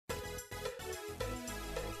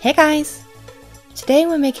Hey guys! Today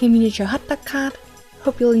we're making a miniature hot dog cart.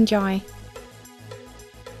 Hope you'll enjoy.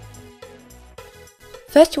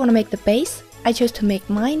 First you want to make the base. I chose to make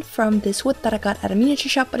mine from this wood that I got at a miniature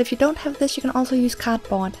shop, but if you don't have this you can also use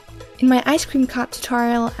cardboard. In my ice cream cart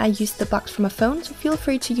tutorial I used the box from a phone, so feel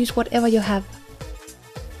free to use whatever you have.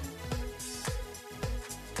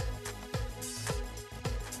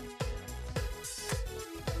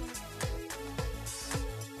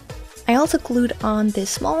 I also glued on this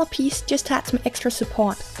smaller piece just to add some extra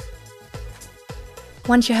support.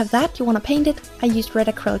 Once you have that, you want to paint it. I used red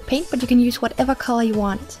acrylic paint, but you can use whatever color you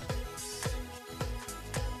want.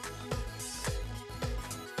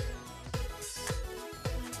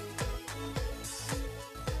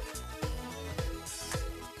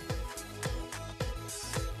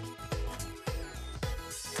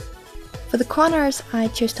 For the corners, I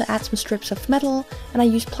chose to add some strips of metal, and I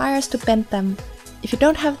used pliers to bend them. If you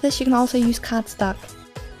don't have this, you can also use cardstock.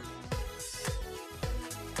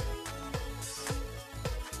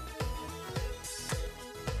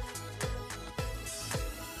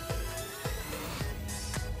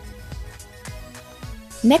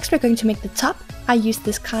 Next we're going to make the top. I used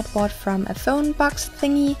this cardboard from a phone box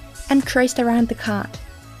thingy and traced around the cart.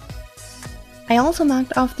 I also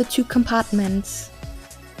marked off the two compartments.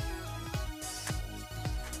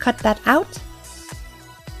 Cut that out.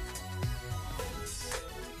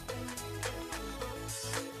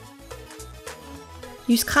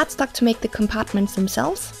 Use cardstock to make the compartments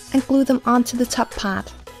themselves and glue them onto the top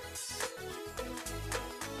part.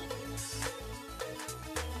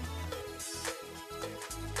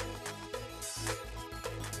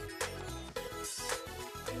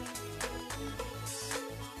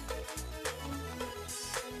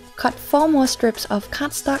 Cut 4 more strips of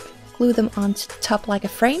cardstock, glue them onto the top like a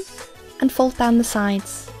frame, and fold down the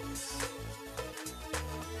sides.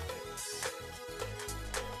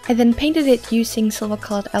 I then painted it using silver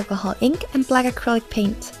colored alcohol ink and black acrylic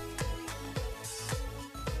paint.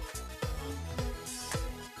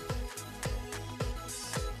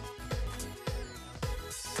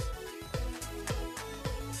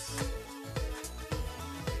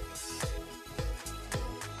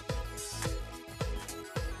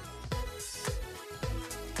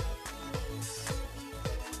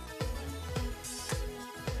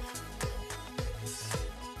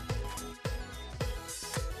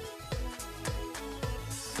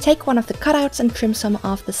 Take one of the cutouts and trim some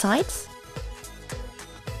off the sides.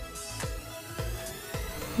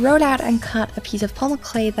 Roll out and cut a piece of polymer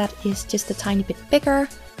clay that is just a tiny bit bigger.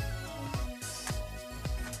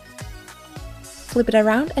 Flip it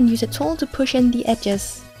around and use a tool to push in the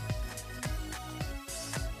edges.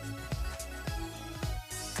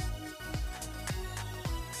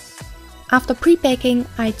 After pre-baking,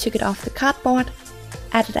 I took it off the cardboard,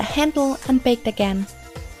 added a handle and baked again.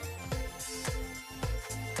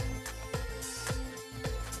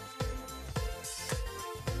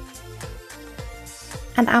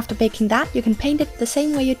 And after baking that, you can paint it the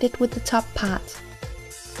same way you did with the top part.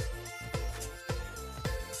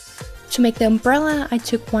 To make the umbrella, I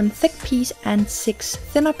took one thick piece and 6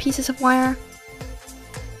 thinner pieces of wire.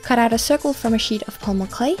 Cut out a circle from a sheet of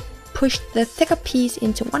polymer clay, pushed the thicker piece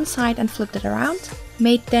into one side and flipped it around,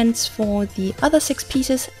 made dents for the other 6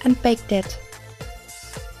 pieces and baked it.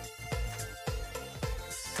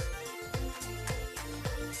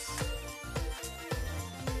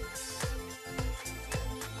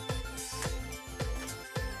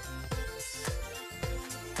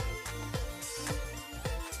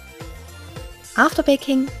 After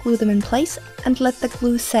baking, glue them in place and let the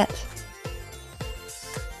glue set.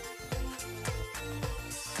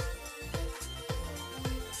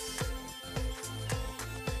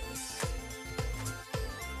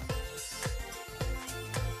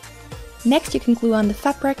 Next you can glue on the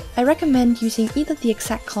fabric. I recommend using either the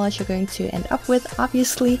exact colors you're going to end up with,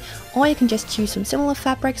 obviously, or you can just choose some similar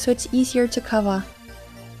fabric so it's easier to cover.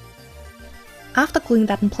 After gluing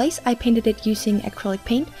that in place, I painted it using acrylic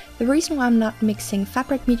paint. The reason why I'm not mixing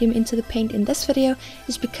fabric medium into the paint in this video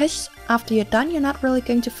is because after you're done, you're not really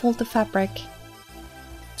going to fold the fabric.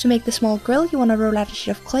 To make the small grill, you want to roll out a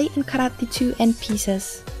sheet of clay and cut out the 2 end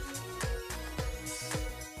pieces.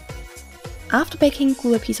 After baking,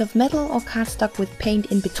 glue a piece of metal or cardstock with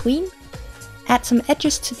paint in between. Add some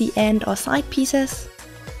edges to the end or side pieces.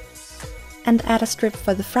 And add a strip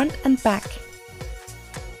for the front and back.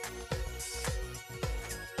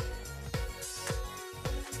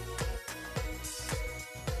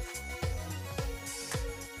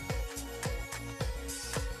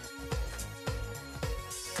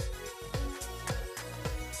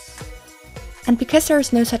 And because there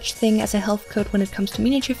is no such thing as a health code when it comes to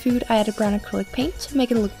miniature food, I added brown acrylic paint to make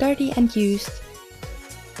it look dirty and used.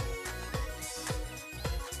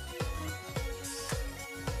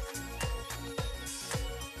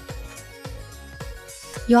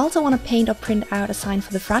 You also want to paint or print out a sign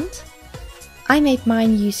for the front. I made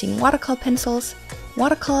mine using watercolor pencils,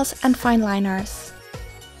 watercolors and fine liners.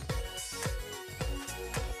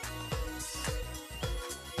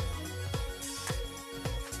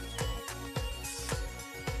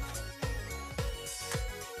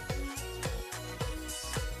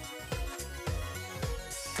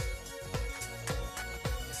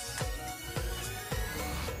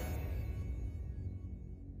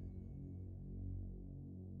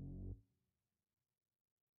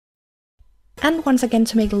 And once again,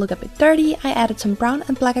 to make it look a bit dirty, I added some brown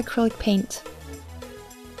and black acrylic paint.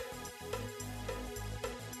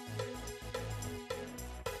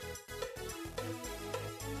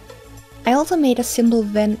 I also made a simple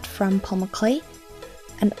vent from polymer clay,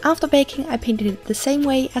 and after baking I painted it the same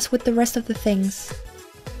way as with the rest of the things.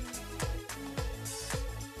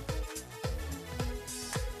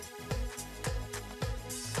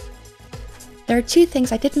 There are two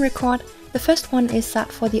things I didn't record. The first one is that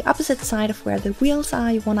for the opposite side of where the wheels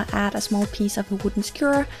are, you want to add a small piece of a wooden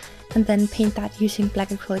skewer and then paint that using black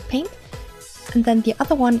acrylic paint. And then the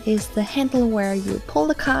other one is the handle where you pull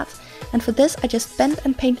the cart, and for this I just bent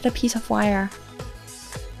and painted a piece of wire.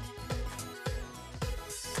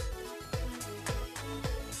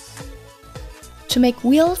 To make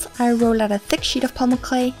wheels, I rolled out a thick sheet of polymer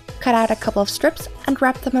clay, cut out a couple of strips and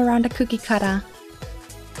wrapped them around a cookie cutter.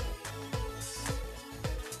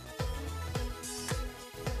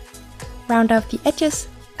 Round off the edges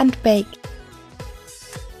and bake.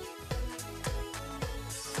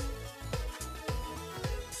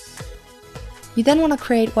 You then want to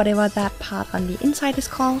create whatever that part on the inside is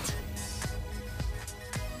called.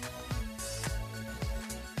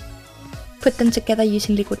 Put them together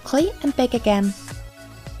using liquid clay and bake again.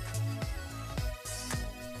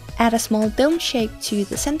 Add a small dome shape to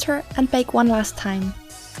the center and bake one last time.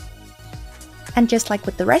 And just like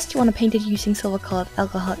with the rest, you want to paint it using silver colored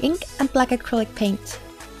alcohol ink and black acrylic paint.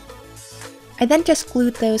 I then just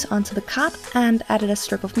glued those onto the cart and added a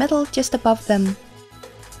strip of metal just above them.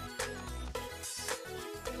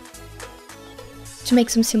 To make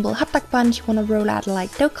some simple hot dog buns, you want to roll out a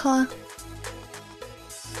light dough color.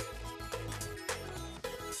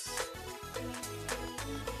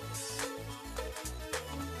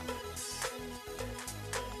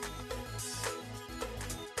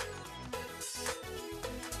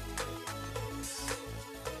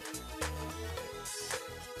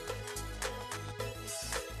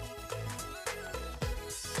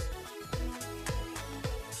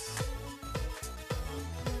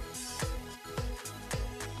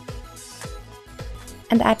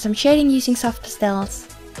 And add some shading using soft pastels.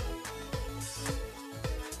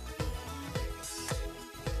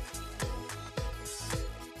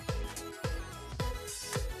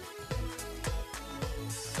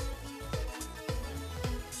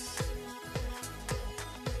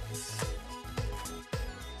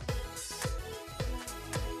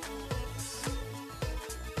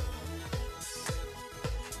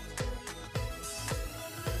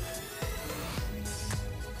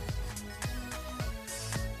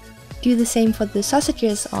 Do the same for the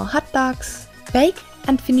sausages or hot dogs. Bake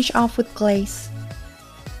and finish off with glaze.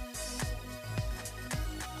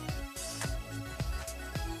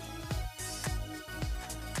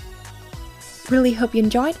 Really hope you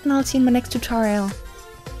enjoyed, and I'll see you in my next tutorial.